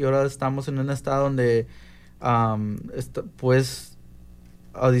jazz, y ahora estamos en un estado donde puedes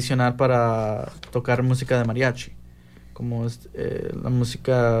audicionar para tocar música de mariachi, como la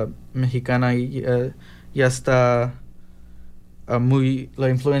música mexicana, y ya está la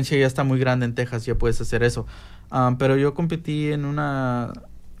influencia ya está muy grande en Texas, ya puedes hacer eso. Pero yo competí en una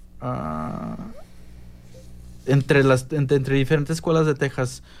entre diferentes escuelas de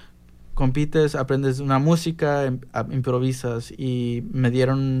Texas. Compites, aprendes una música, improvisas, y me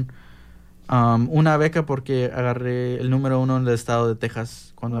dieron una beca porque agarré el número 1 en el estado de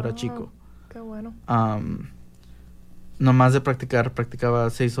Texas cuando era chico. Qué bueno. Nomás de practicaba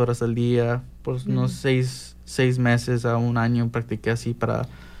 6 horas al día, por unos 6 meses a un año practiqué así para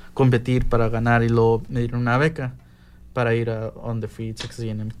competir, para ganar, y luego me dieron una beca para ir a On the Free Texas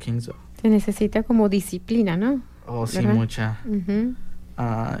A&M Kingsville. Se necesita como disciplina, ¿no? Oh, sí, ¿verdad? mucha.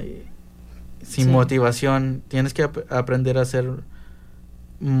 Sin motivación, tienes que aprender a ser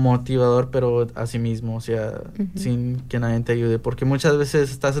motivador, pero a sí mismo, o sea, sin que nadie te ayude, porque muchas veces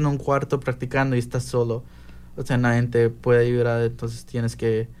estás en un cuarto practicando y estás solo, o sea, nadie te puede ayudar, entonces tienes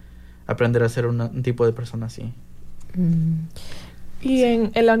que aprender a ser un tipo de persona así. ¿Y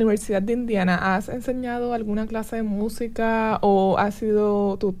en la Universidad de Indiana has enseñado alguna clase de música o has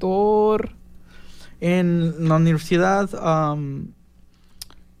sido tutor? En la universidad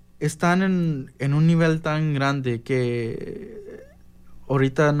están en un nivel tan grande que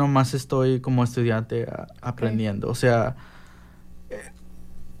ahorita nomás estoy como estudiante aprendiendo. O sea,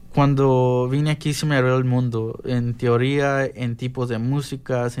 cuando vine aquí se me abrió el mundo en teoría, en tipos de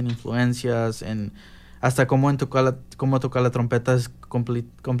músicas, en influencias, hasta cómo tocar la trompeta es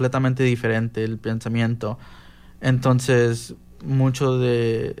completamente diferente el pensamiento. Entonces, mucho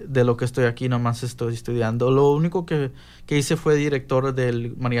de lo que estoy aquí nomás estoy estudiando. Lo único que hice fue director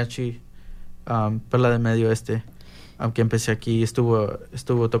del mariachi Perla de Medio Este. Aunque empecé aquí,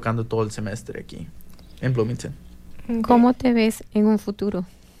 estuvo tocando todo el semestre aquí en Bloomington. ¿Cómo te ves en un futuro?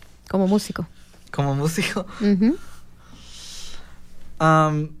 como músico? Como músico. Ujú.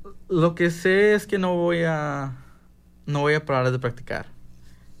 Lo que sé es que no voy a parar de practicar.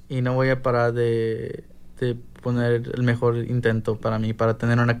 Y no voy a parar de poner el mejor intento para mí, para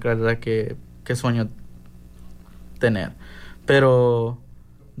tener una carrera que sueño tener. Pero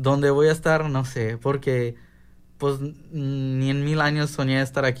 ¿dónde voy a estar? No sé, porque pues ni en 1000 años soñé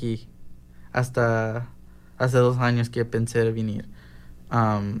estar aquí. Hasta hace 2 años que pensé venir.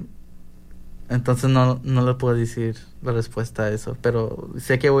 Entonces no le puedo decir la respuesta a eso, pero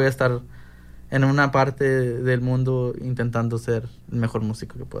sé que voy a estar en una parte del mundo intentando ser el mejor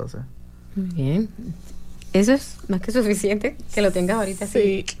músico que puedo ser. Muy bien. Eso es más que suficiente, que lo tengas ahorita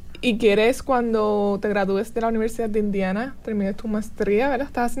así. Sí. ¿Y quieres cuando te gradúes de la Universidad de Indiana, termines tu maestría, ¿verdad?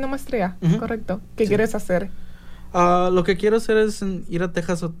 ¿Estás haciendo maestría? Ujú. Correcto. ¿Qué Sí. quieres hacer? Lo que quiero hacer es ir a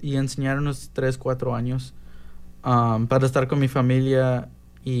Texas y enseñar unos 3-4 años para estar con mi familia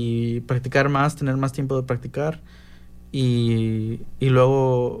y practicar más, tener más tiempo de practicar y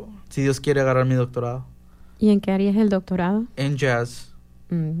luego, si Dios quiere, agarrar mi doctorado ¿Y en qué harías el doctorado? en jazz.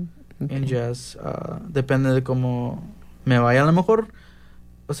 Ok. En jazz, depende de cómo me vaya. A lo mejor,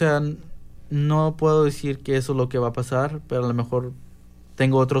 o sea, no puedo decir que eso es lo que va a pasar, pero a lo mejor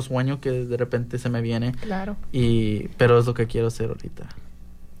tengo otro sueño que de repente se me viene, Claro. pero es lo que quiero hacer ahorita.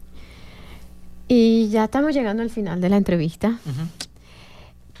 Y ya estamos llegando al final de la entrevista. Ujú.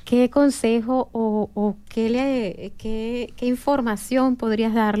 ¿Qué consejo o qué información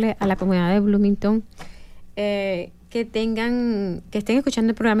podrías darle a la comunidad de Bloomington que estén escuchando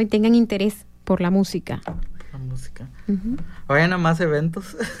el programa y tengan interés por la música? La música. Ujú. Vayan a más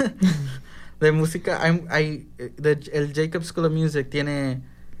eventos de música. El Jacob School of Music tiene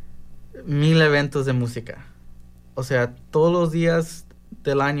 1000 eventos de música. O sea, todos los días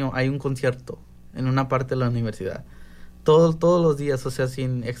del año hay un concierto en una parte de la universidad. Todos los días, o sea,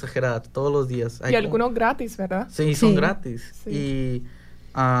 sin exagerar, todos los días. Y algunos gratis, ¿verdad? Sí, son Sí. gratis. Sí. Y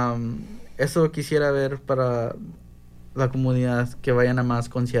eso quisiera ver para la comunidad, que vayan a más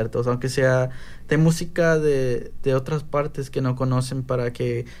conciertos, aunque sea de música de otras partes que no conocen, para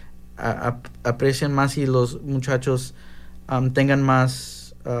que aprecien más y los muchachos tengan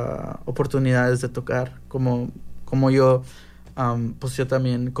más oportunidades de tocar, como yo. Pues yo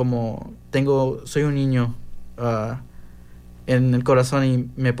también, soy un niño en el corazón y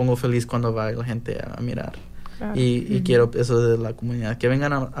me pongo feliz cuando va la gente a mirar. Claro. Y quiero eso de la comunidad, que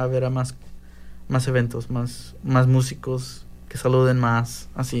vengan a ver a más eventos, más músicos, que saluden más,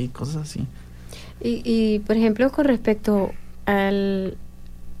 así, cosas así. Y por ejemplo, con respecto al...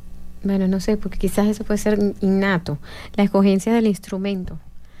 Bueno, no sé, porque quizás eso puede ser innato. La escogencia del instrumento.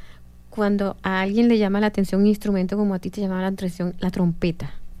 Cuando a alguien le llama la atención un instrumento como a ti te llamaba la atención la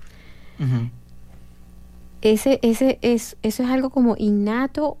trompeta. Ujú. ¿Eso es algo como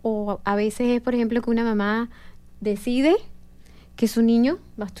innato o a veces es, por ejemplo, que una mamá decide que su niño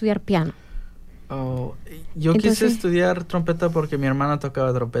va a estudiar piano? Yo quise Entonces- estudiar trompeta porque mi hermana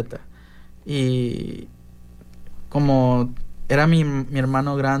tocaba trompeta. Y como era mi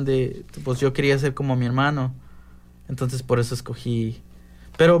hermano grande, pues yo quería ser como mi hermano. Entonces por eso escogí.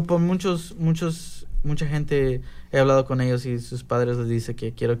 Pero por mucha gente he hablado con ellos y sus padres les dicen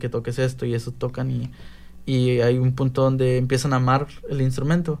que quiero que toques esto, y eso tocan, y hay un punto donde empiezan a amar el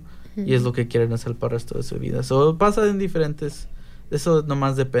instrumento y es lo que quieren hacer para el resto de su vida. Eso pasa en diferentes, eso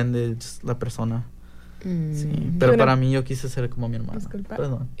nomás depende de la persona. Sí, pero Bueno, para mí yo quise ser como mi hermano. Disculpa.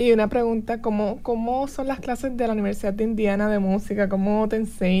 Perdón. Y una pregunta, ¿cómo son las clases de la Universidad de Indiana de música? ¿Cómo te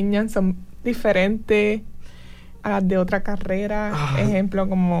enseñan? ¿Son diferentes a las de otra carrera? Ejemplo,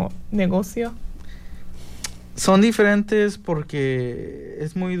 como negocio. Son diferentes porque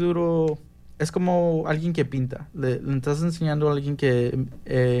es muy duro. Es como alguien que pinta. Le estás enseñando a alguien que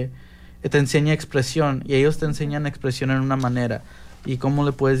te enseña expresión, y ellos te enseñan expresión en una manera. ¿Y cómo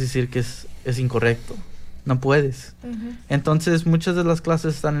le puedes decir que es incorrecto? No puedes. Ujú. Entonces muchas de las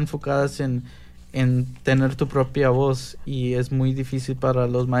clases están enfocadas en tener tu propia voz, y es muy difícil para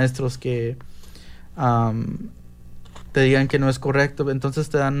los maestros que te digan que no es correcto. Entonces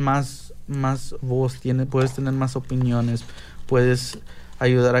te dan más voz, puedes tener más opiniones, puedes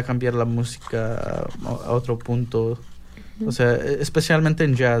ayudar a cambiar la música a otro punto. O sea, especialmente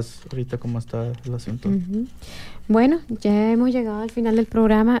en jazz, ahorita como está el asunto. Ujú. Bueno, ya hemos llegado al final del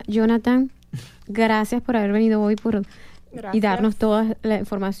programa. Jonathan, gracias por haber venido hoy y Gracias. darnos toda la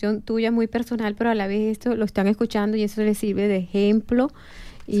información tuya muy personal, pero a la vez esto lo están escuchando y eso les sirve de ejemplo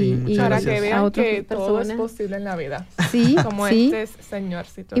Sí, muchas Para gracias. que a vean otras que todo es personas. posible en la vida. Sí, Como sí. este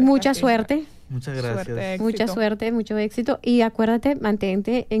señorcito. Y de mucha aquí. suerte, Muchas gracias. Suerte. mucha Éxito. suerte, mucho éxito. Y acuérdate,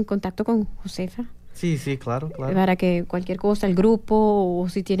 mantente en contacto con Josefa Sí, claro. Para que cualquier cosa, el grupo, o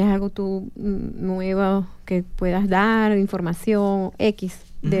si tienes algo tú nuevo que puedas dar, información X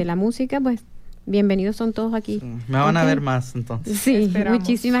de la música, pues bienvenidos son todos aquí. Sí. Me van a ver más entonces. Sí, Esperamos.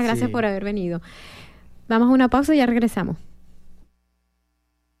 muchísimas gracias por haber venido. Vamos a una pausa y ya regresamos.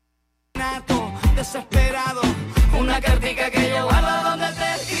 Desesperado, una cartica que yo guardo donde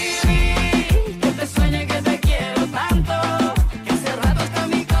te escribí, que te sueñe que te quiero tanto, que hace rato está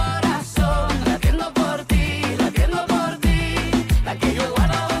mi corazón latiendo por ti, la que yo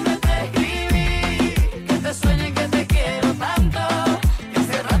guardo donde te escribí, que te sueñe que te quiero tanto, que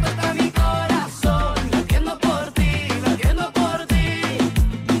hace rato está mi corazón latiendo por ti.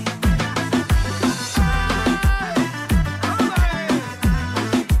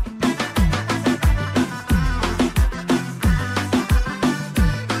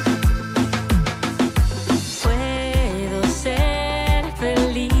 Puedo ser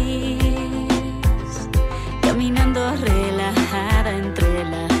feliz caminando relajada entre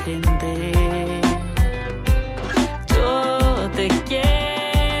la gente. Yo te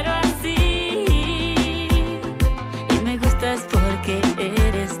quiero así y me gustas porque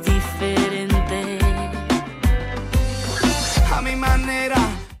eres diferente. A mi manera.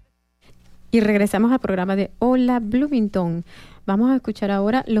 Y regresamos al programa de Hola Bloomington. Vamos a escuchar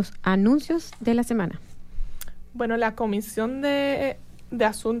ahora los anuncios de la semana. Bueno, la Comisión de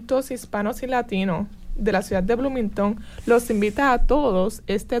Asuntos Hispanos y Latinos de la ciudad de Bloomington los invita a todos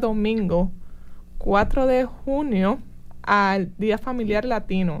este domingo 4 de junio al Día Familiar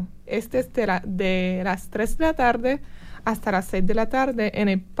Latino. Este es de las 3 de la tarde hasta las 6 de la tarde en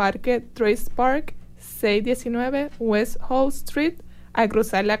el Parque Trace Park, 619 West Hall Street, al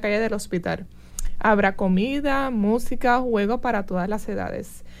cruzar la calle del hospital. Habrá comida, música, juego para todas las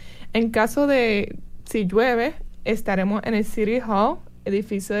edades. En caso de si llueve, estaremos en el City Hall,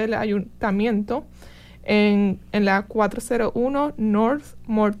 edificio del ayuntamiento, en la 401 North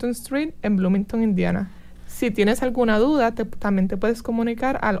Morton Street en Bloomington, Indiana. Si tienes alguna duda, también te puedes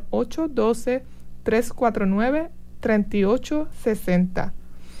comunicar al 812-349-3860.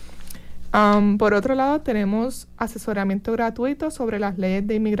 Por otro lado, tenemos asesoramiento gratuito sobre las leyes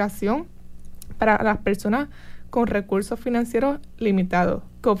de inmigración para las personas con recursos financieros limitados,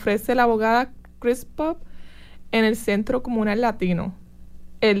 que ofrece la abogada Chris Pop en el Centro Comunal Latino,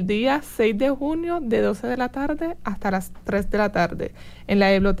 el día 6 de junio de 12 de la tarde hasta las 3 de la tarde en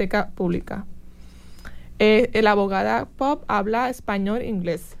la biblioteca pública. La abogada Pop habla español e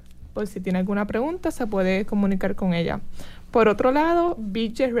inglés. Por si tiene alguna pregunta, se puede comunicar con ella. Por otro lado,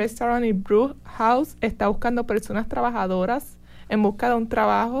 BJ Restaurant y Brew House está buscando personas trabajadoras en busca de un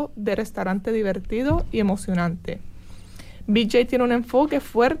trabajo de restaurante divertido y emocionante. BJ tiene un enfoque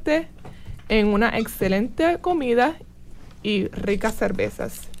fuerte en una excelente comida y ricas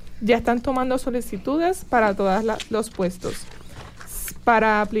cervezas. Ya están tomando solicitudes para todos los puestos.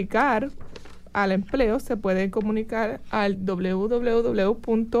 Para aplicar al empleo se puede comunicar al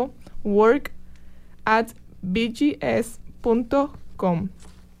www.work@bgs.com.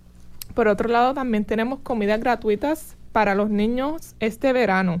 Por otro lado, también tenemos comidas gratuitas para los niños este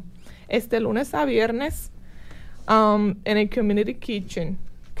verano, este lunes a viernes, en el Community Kitchen.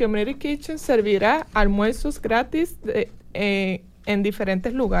 Community Kitchen servirá almuerzos gratis en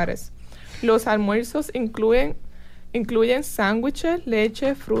diferentes lugares. Los almuerzos incluyen sándwiches,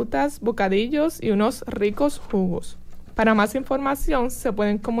 leche, frutas, bocadillos y unos ricos jugos. Para más información se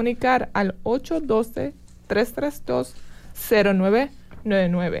pueden comunicar al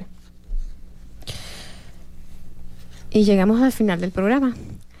 812-332-0999. Y llegamos al final del programa.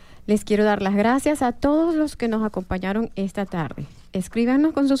 Les quiero dar las gracias a todos los que nos acompañaron esta tarde.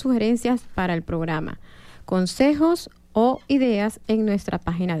 Escríbanos con sus sugerencias para el programa, consejos o ideas en nuestra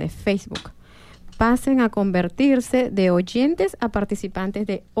página de Facebook. Pasen a convertirse de oyentes a participantes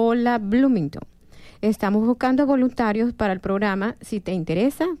de Hola Bloomington. Estamos buscando voluntarios para el programa. Si te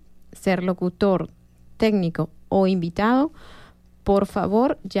interesa ser locutor, técnico o invitado, por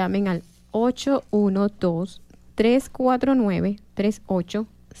favor llamen al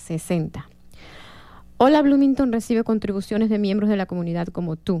 812-349-3860. Hola Bloomington recibe contribuciones de miembros de la comunidad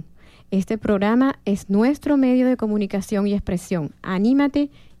como tú. Este programa es nuestro medio de comunicación y expresión.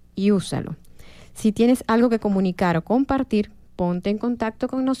 Anímate y úsalo. Si tienes algo que comunicar o compartir, ponte en contacto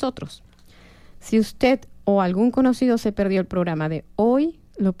con nosotros. Si usted o algún conocido se perdió el programa de hoy,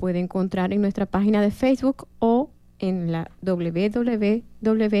 lo puede encontrar en nuestra página de Facebook o en la www.wfhb.org.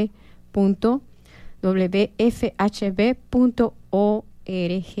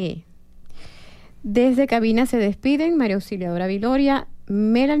 Desde cabina se despiden María Auxiliadora Viloria,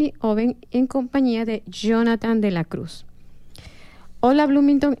 Melanie Oven en compañía de Jonathan de la Cruz. Hola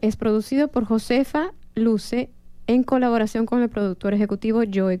Bloomington es producido por Josefa Luce en colaboración con el productor ejecutivo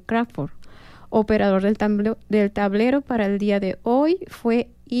Joey Crawford. Operador del tablero para el día de hoy fue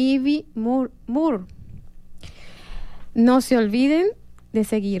Ivy Moore. No se olviden de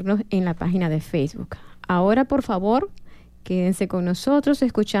seguirnos en la página de Facebook. Ahora, por favor, quédense con nosotros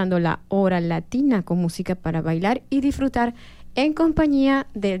escuchando la Hora Latina con música para bailar y disfrutar en compañía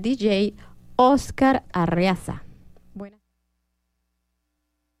del DJ Oscar Arreaza.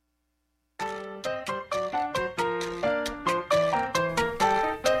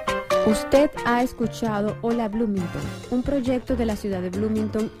 Usted ha escuchado Hola Bloomington, un proyecto de la ciudad de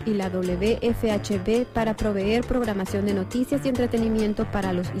Bloomington y la WFHB para proveer programación de noticias y entretenimiento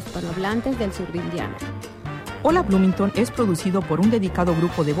para los hispanohablantes del sur de Indiana. Hola Bloomington es producido por un dedicado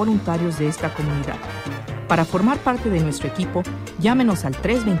grupo de voluntarios de esta comunidad. Para formar parte de nuestro equipo, llámenos al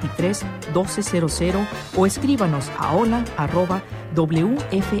 323-1200 o escríbanos a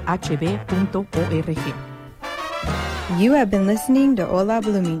hola@wfhb.org. You have been listening to Hola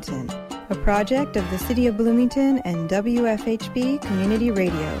Bloomington, a project of the City of Bloomington and WFHB Community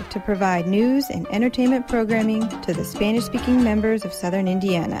Radio to provide news and entertainment programming to the Spanish-speaking members of Southern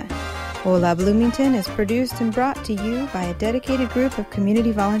Indiana. Hola Bloomington is produced and brought to you by a dedicated group of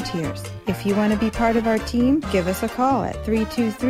community volunteers. If you want to be part of our team, give us a call at 323